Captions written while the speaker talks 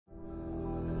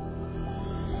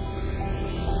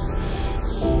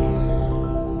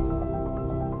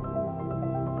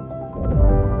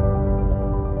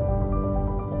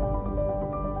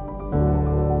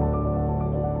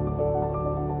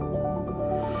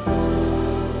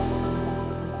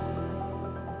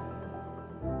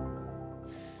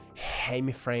Hey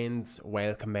my friends,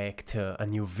 welcome back to a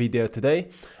new video today.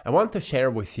 I want to share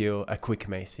with you a quick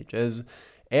message. As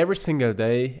every single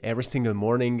day, every single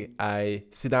morning, I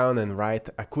sit down and write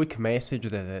a quick message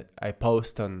that I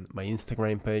post on my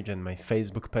Instagram page and my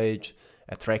Facebook page,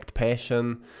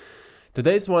 AttractPassion.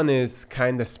 Today's one is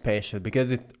kind of special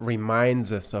because it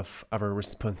reminds us of our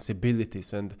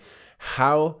responsibilities and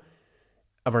how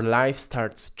our life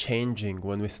starts changing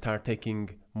when we start taking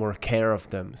more care of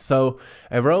them. So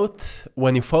I wrote,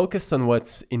 when you focus on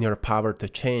what's in your power to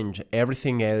change,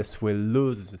 everything else will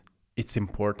lose its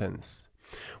importance.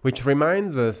 Which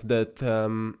reminds us that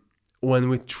when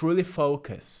we truly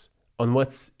focus on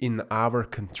what's in our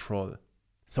control,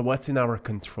 so what's in our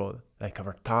control, like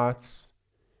our thoughts,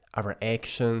 our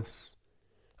actions,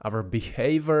 our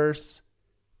behaviors,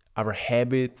 our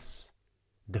habits,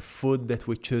 the food that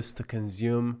we choose to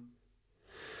consume,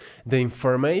 the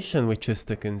information we choose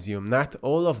to consume, not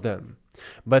all of them,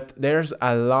 but there's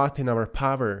a lot in our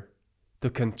power to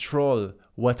control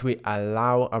what we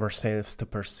allow ourselves to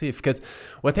perceive. Because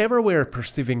whatever we're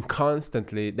perceiving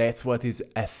constantly, that's what is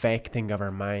affecting our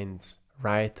minds,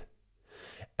 right?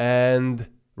 And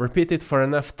repeat it for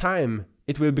enough time,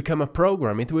 it will become a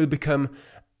program. It will become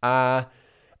a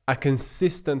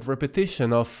consistent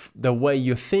repetition of the way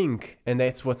you think, and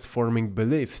that's what's forming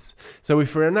beliefs. So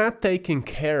if we're not taking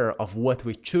care of what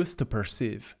we choose to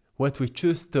perceive, what we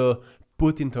choose to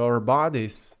put into our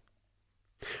bodies,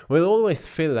 we'll always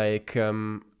feel like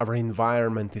our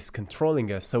environment is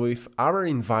controlling us. So if our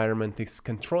environment is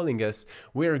controlling us,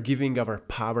 we're giving our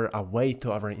power away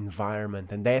to our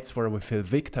environment, and that's where we feel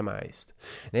victimized.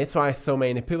 And that's why so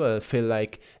many people feel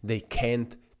like they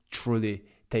can't truly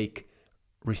take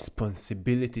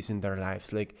responsibilities in their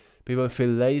lives. Like, people feel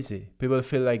lazy, people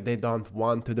feel like they don't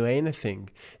want to do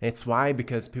anything. That's why,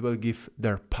 because people give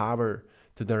their power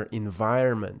to their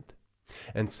environment,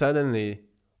 and suddenly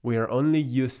we are only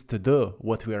used to do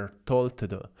what we are told to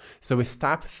do. So we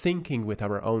stop thinking with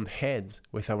our own heads,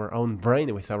 with our own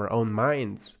brain, with our own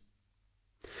minds,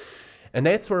 and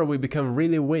that's where we become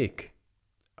really weak.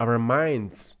 Our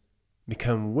minds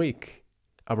become weak,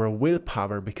 our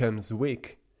willpower becomes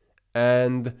weak,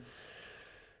 and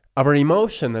our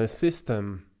emotional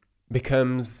system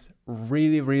becomes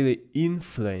really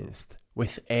influenced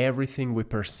with everything we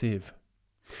perceive.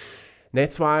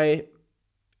 That's why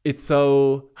it's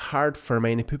so hard for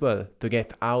many people to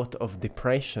get out of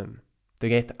depression, to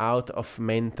get out of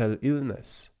mental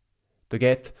illness, to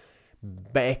get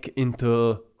back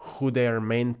into who they are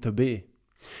meant to be.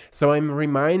 So I'm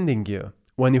reminding you,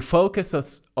 when you focus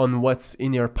on what's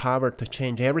in your power to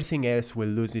change, everything else will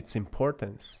lose its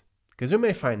importance. Because you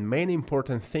may find many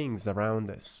important things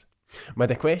around us. But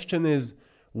the question is,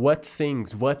 what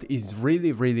is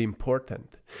really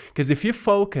important? Because if you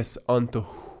focus on to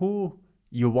who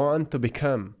you want to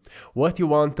become, what you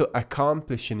want to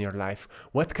accomplish in your life,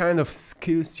 what kind of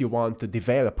skills you want to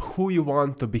develop, who you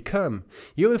want to become,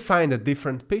 you will find a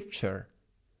different picture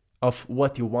of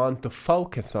what you want to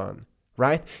focus on.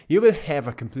 Right? You will have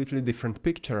a completely different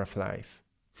picture of life.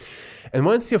 And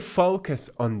once you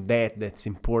focus on that's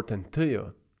important to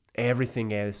you,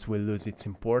 everything else will lose its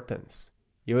importance.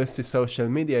 You will see social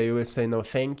media, you will say no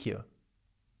thank you.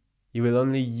 You will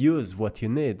only use what you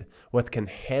need, what can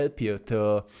help you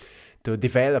to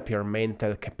develop your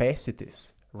mental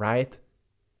capacities, right?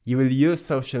 You will use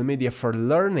social media for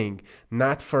learning,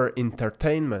 not for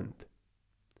entertainment.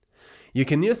 You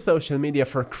can use social media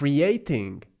for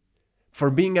creating, for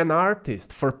being an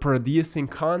artist, for producing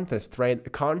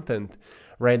content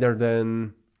rather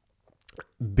than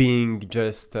being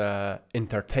just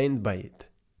entertained by it.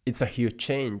 It's a huge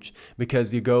change,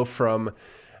 because you go from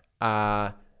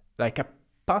like a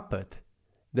puppet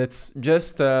that's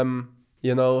just,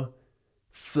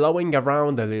 flowing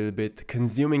around a little bit,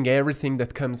 consuming everything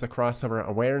that comes across our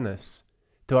awareness,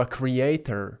 to a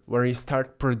creator where you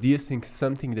start producing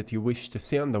something that you wish to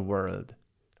see on the world.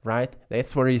 Right?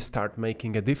 That's where you start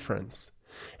making a difference.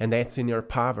 And that's in your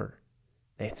power.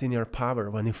 That's in your power.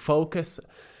 When you focus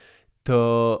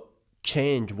to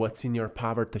change what's in your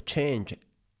power to change,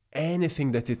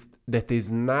 anything that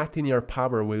is not in your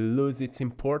power will lose its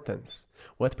importance.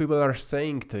 What people are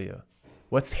saying to you,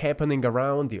 what's happening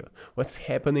around you, what's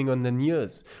happening on the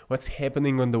news, what's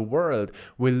happening on the world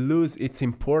will lose its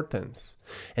importance.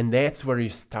 And that's where you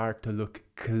start to look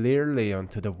clearly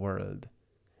onto the world.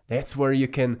 That's where you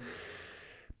can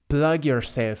plug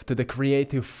yourself to the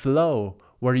creative flow,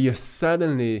 where you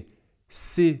suddenly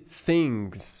see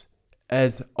things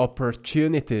as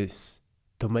opportunities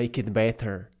to make it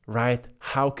better, right?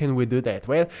 How can we do that?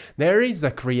 Well, there is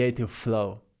a creative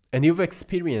flow, and you've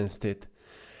experienced it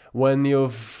when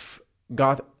you've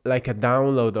got like a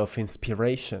download of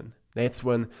inspiration. That's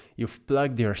when you've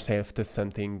plugged yourself to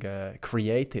something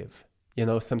creative.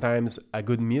 Sometimes a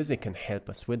good music can help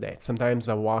us with that. Sometimes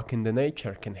a walk in the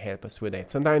nature can help us with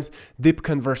that. Sometimes deep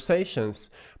conversations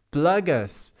plug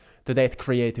us to that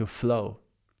creative flow.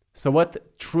 So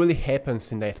what truly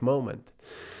happens in that moment?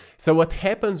 So what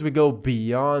happens, we go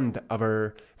beyond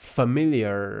our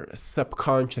familiar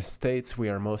subconscious states we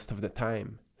are most of the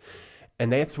time.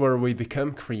 And that's where we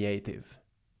become creative.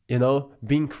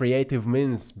 Being creative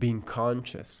means being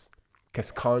conscious,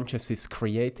 because conscious is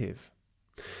creative.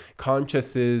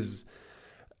 Conscious is,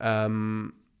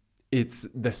 it's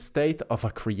the state of a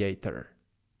creator.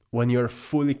 When you're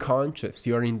fully conscious,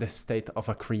 you're in the state of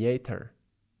a creator.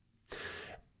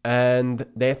 And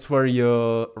that's where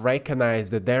you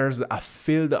recognize that there's a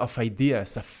field of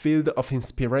ideas, a field of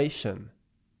inspiration.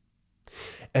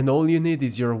 And all you need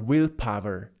is your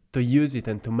willpower to use it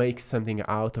and to make something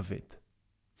out of it.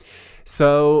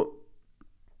 So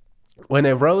when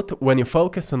you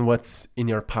focus on what's in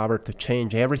your power to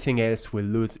change, everything else will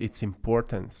lose its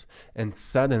importance. And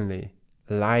suddenly,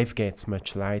 life gets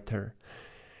much lighter.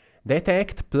 That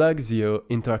act plugs you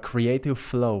into a creative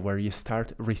flow where you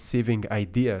start receiving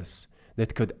ideas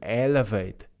that could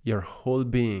elevate your whole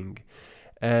being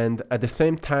and at the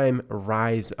same time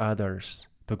rise others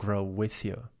to grow with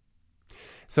you.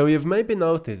 So you've maybe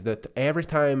noticed that every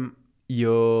time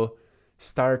you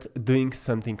start doing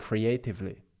something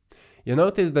creatively, you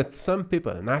notice that some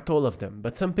people, not all of them,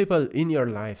 but some people in your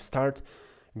life start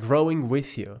growing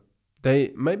with you.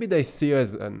 Maybe they see you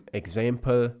as an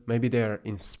example, maybe they are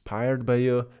inspired by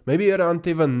you, maybe you don't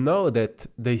even know that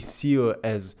they see you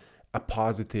as a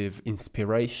positive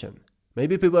inspiration.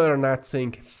 Maybe people are not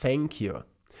saying thank you,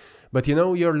 but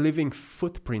you're leaving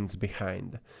footprints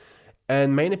behind.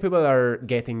 And many people are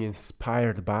getting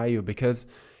inspired by you because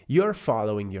you're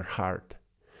following your heart.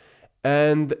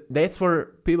 And that's where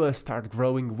people start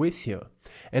growing with you.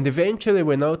 And eventually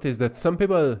we notice that some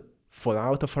people fall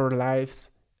out of our lives,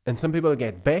 and some people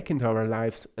get back into our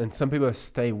lives, and some people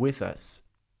stay with us.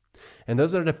 And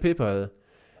those are the people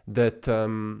that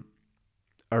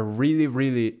are really,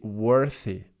 really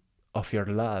worthy of your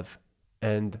love.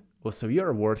 And also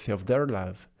you're worthy of their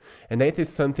love. And that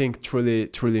is something truly,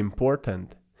 truly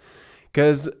important.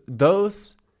 Because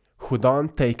those who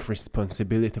don't take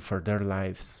responsibility for their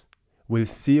lives will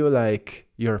see you like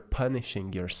you're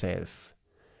punishing yourself,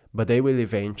 but they will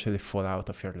eventually fall out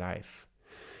of your life.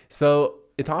 So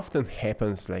it often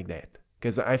happens like that,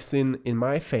 because I've seen in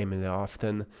my family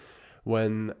often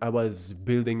when I was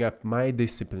building up my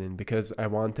discipline, because I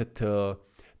wanted to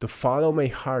follow my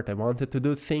heart. I wanted to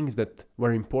do things that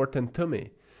were important to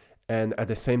me. And at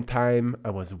the same time,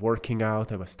 I was working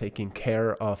out, I was taking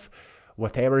care of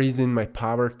whatever is in my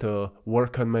power to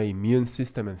work on my immune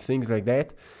system and things like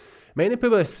that. Many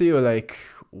people see you like,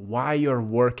 why you're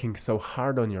working so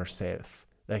hard on yourself?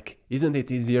 Like, isn't it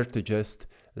easier to just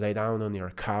lay down on your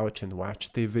couch and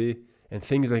watch TV and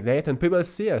things like that? And people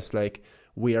see us like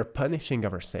we are punishing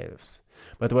ourselves.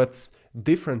 But what's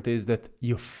different is that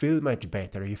you feel much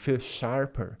better, you feel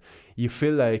sharper, you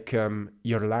feel like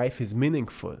your life is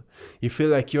meaningful, you feel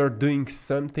like you're doing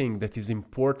something that is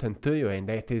important to you, and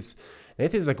that is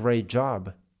a great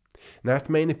job. Not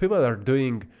many people are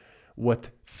doing what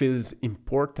feels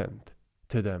important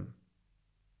to them,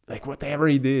 like whatever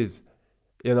it is.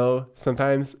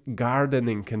 Sometimes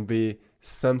gardening can be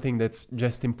something that's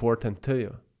just important to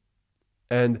you.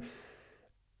 And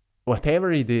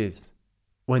whatever it is,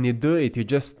 when you do it, you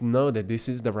just know that this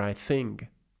is the right thing.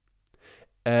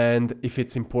 And if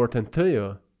it's important to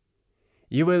you,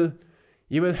 you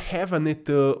will have a need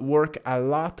to work a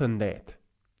lot on that.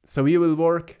 So you will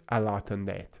work a lot on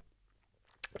that.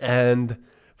 And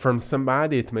from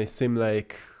somebody, it may seem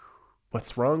like,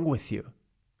 what's wrong with you?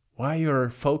 Why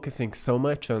you're focusing so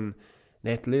much on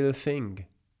that little thing?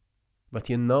 But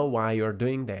you know why you're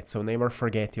doing that, so never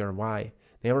forget your why.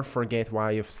 Never forget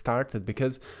why you've started,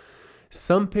 because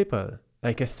some people,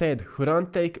 like I said, who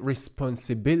don't take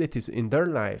responsibilities in their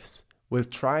lives will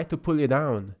try to pull you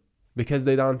down because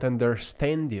they don't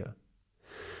understand you.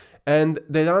 And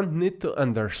they don't need to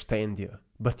understand you,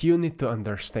 but you need to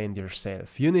understand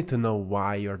yourself. You need to know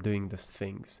why you're doing these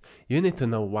things. You need to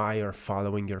know why you're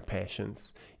following your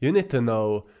passions. You need to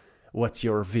know what's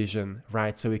your vision,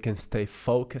 right? So you can stay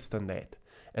focused on that,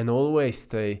 and always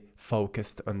stay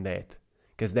focused on that,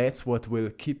 because that's what will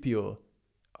keep you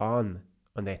on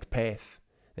that path.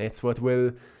 That's what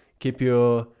will keep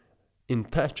you in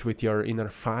touch with your inner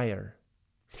fire.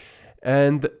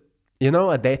 And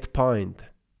at that point,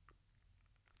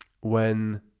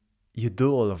 when you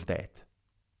do all of that,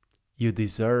 You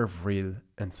deserve real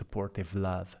and supportive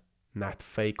love, not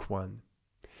fake one.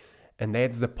 And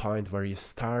that's the point where you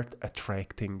start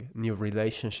attracting new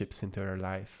relationships into your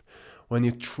life. When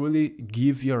you truly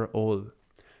give your all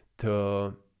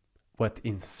to what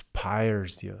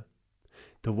inspires you,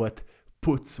 to what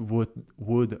puts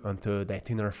wood onto that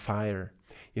inner fire,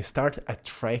 you start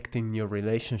attracting new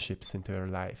relationships into your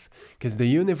life, because the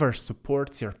universe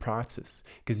supports your process,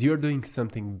 because you're doing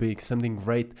something big, something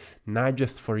great, not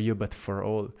just for you, but for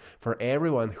all. For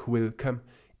everyone who will come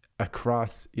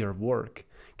across your work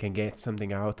can get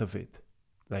something out of it,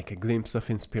 like a glimpse of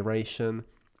inspiration,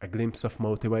 a glimpse of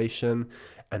motivation,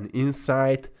 an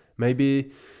insight.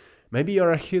 Maybe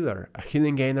you're a healer, a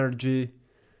healing energy.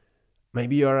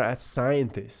 Maybe you're a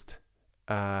scientist,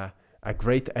 a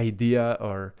great idea,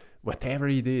 or whatever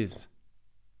it is.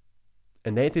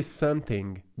 And that is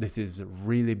something that is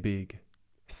really big.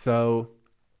 So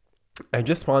I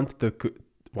just wanted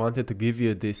to give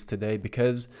you this today,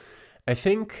 because I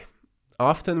think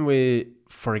often we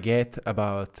forget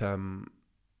about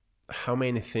how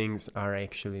many things are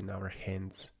actually in our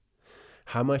hands,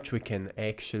 how much we can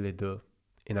actually do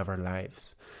in our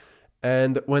lives.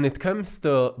 And when it comes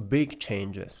to big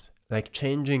changes, like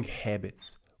changing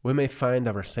habits, we may find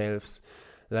ourselves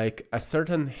like a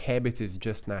certain habit is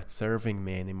just not serving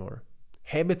me anymore.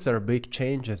 Habits are big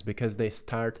changes because they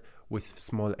start with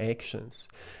small actions,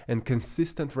 and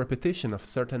consistent repetition of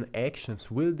certain actions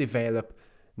will develop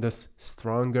those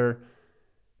stronger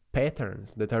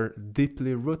patterns that are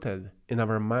deeply rooted in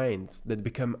our minds, that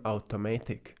become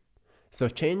automatic. So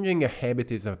changing a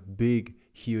habit is a big,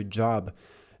 huge job.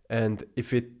 And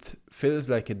if it feels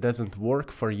like it doesn't work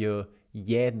for you,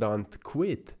 yet don't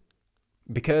quit,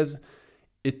 because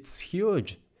it's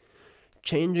huge.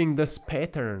 Changing those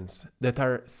patterns that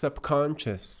are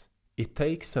subconscious, it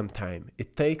takes some time,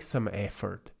 it takes some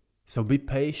effort. So be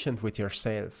patient with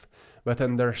yourself, but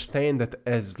understand that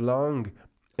as long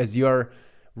as you're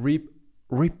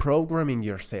reprogramming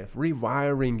yourself,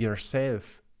 rewiring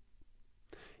yourself,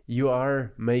 you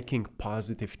are making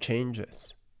positive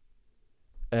changes.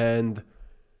 And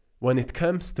when it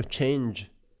comes to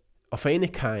change of any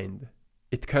kind,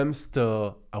 it comes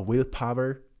to a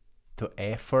willpower, to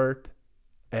effort,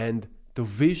 and to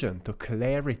vision, to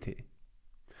clarity.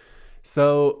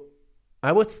 So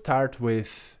I would start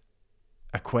with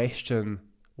a question: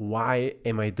 why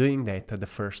am I doing that in the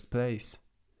first place?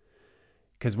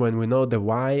 Because when we know the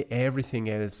why, everything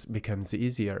else becomes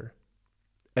easier.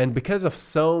 And because of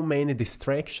so many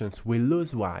distractions, we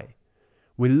lose why.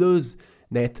 We lose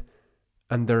that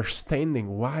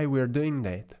understanding why we're doing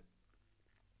that.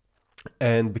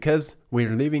 And because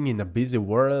we're living in a busy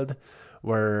world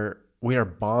where we are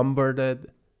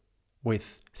bombarded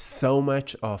with so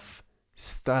much of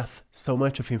stuff, so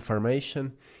much of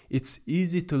information, it's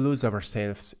easy to lose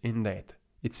ourselves in that.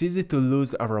 It's easy to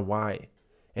lose our why.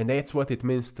 And that's what it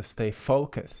means to stay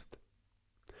focused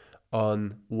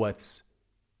on what's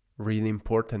really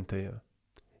important to you.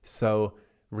 So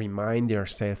remind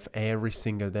yourself every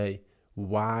single day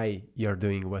why you're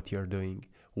doing what you're doing.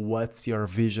 What's your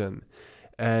vision?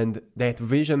 And that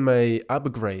vision may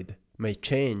upgrade, may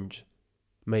change,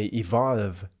 may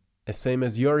evolve, the same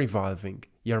as you're evolving.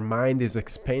 Your mind is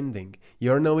expanding.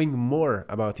 You're knowing more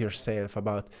about yourself,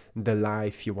 about the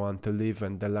life you want to live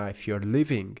and the life you're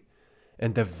living,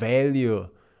 and the value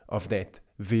of that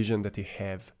vision that you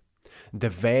have, the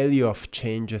value of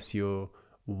changes you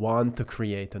want to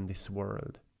create in this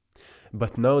world.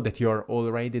 But know that you are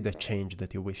already the change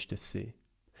that you wish to see.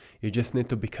 You just need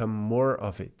to become more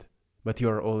of it, but you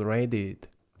are already it.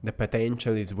 The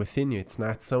potential is within you. It's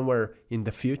not somewhere in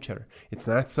the future. It's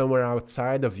not somewhere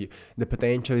outside of you. The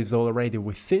potential is already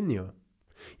within you.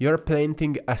 You're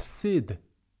planting a seed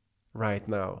right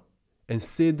now, and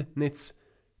seed needs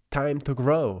time to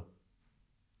grow,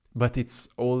 but it's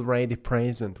already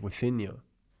present within you.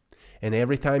 And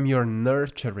every time you're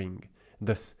nurturing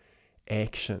those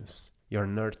actions, you're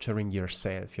nurturing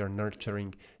yourself, you're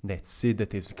nurturing that seed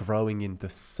that is growing into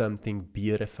something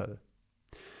beautiful.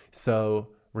 So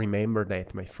remember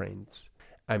that, my friends.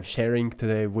 I'm sharing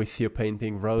today with you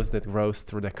painting rose that grows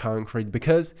through the concrete,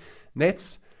 because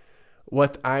that's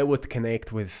what I would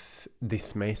connect with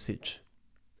this message.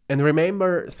 And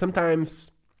remember,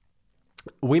 sometimes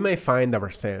we may find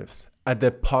ourselves at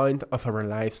the point of our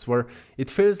lives where it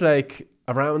feels like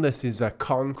around us is a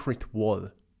concrete wall.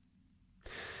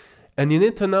 And you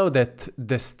need to know that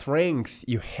the strength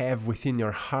you have within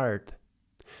your heart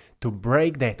to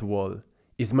break that wall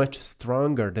is much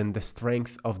stronger than the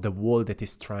strength of the wall that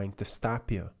is trying to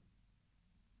stop you.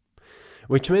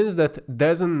 Which means that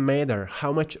doesn't matter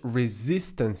how much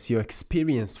resistance you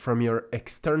experience from your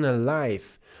external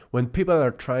life, when people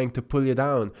are trying to pull you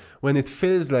down, when it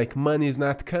feels like money is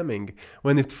not coming,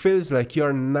 when it feels like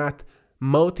you're not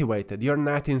motivated, you're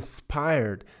not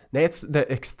inspired. That's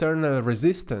the external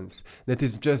resistance that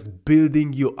is just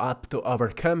building you up to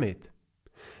overcome it.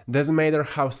 Doesn't matter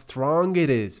how strong it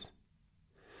is.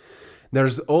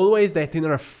 There's always that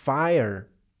inner fire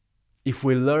if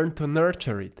we learn to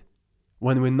nurture it.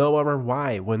 When we know our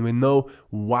why, when we know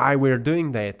why we're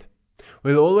doing that,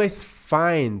 we'll always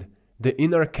find the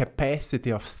inner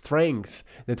capacity of strength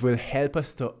that will help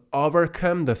us to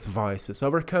overcome those voices,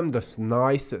 overcome those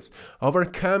noises,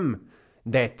 overcome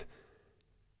that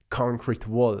concrete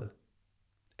wall.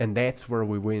 And that's where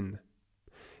we win.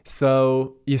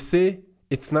 So, you see,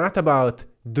 it's not about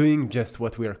doing just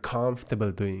what we are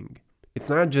comfortable doing. It's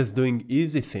not just doing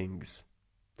easy things.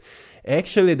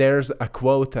 Actually, there's a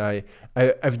quote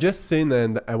I've just seen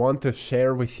and I want to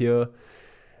share with you.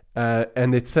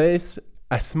 And it says,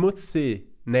 "A smooth sea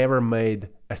never made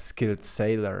a skilled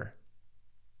sailor."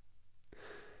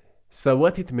 So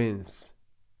what it means?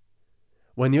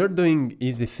 When you're doing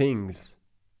easy things,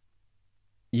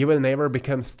 you will never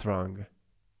become strong.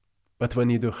 But when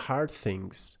you do hard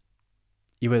things,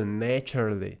 you will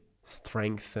naturally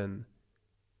strengthen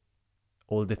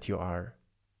all that you are.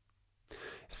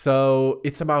 So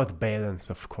it's about balance,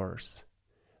 of course,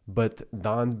 but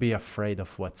don't be afraid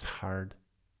of what's hard.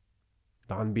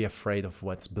 Don't be afraid of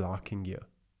what's blocking you,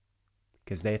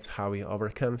 because that's how you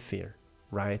overcome fear,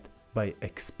 right? By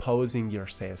exposing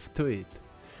yourself to it,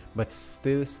 but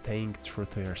still staying true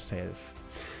to yourself.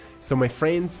 So my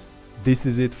friends, this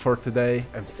is it for today.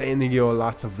 I'm sending you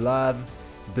lots of love,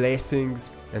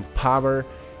 blessings, and power.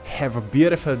 Have a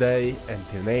beautiful day.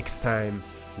 Until next time,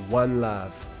 one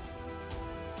love.